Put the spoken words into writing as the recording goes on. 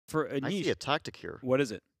for a I niche. see a tactic here. What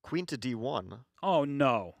is it? Queen to d1. Oh,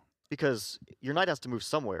 no. Because your knight has to move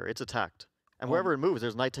somewhere. It's attacked. And Oh. wherever it moves,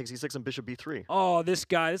 there's knight takes e6 and bishop b3. Oh, this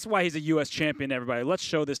guy. This is why he's a U.S. champion, everybody. Let's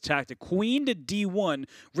show this tactic. Queen to d1.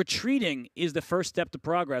 Retreating is the first step to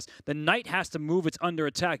progress. The knight has to move. It's under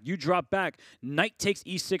attack. You drop back. Knight takes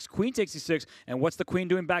e6. Queen takes e6. And what's the queen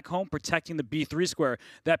doing back home? Protecting the b3 square.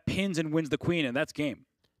 That pins and wins the queen, and that's game.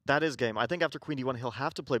 That is game. I think after queen d1, he'll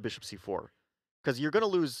have to play bishop c4. Because you're gonna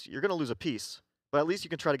lose a piece. But at least you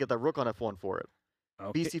can try to get that rook on f1 for it.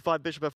 Okay. bc5, bishop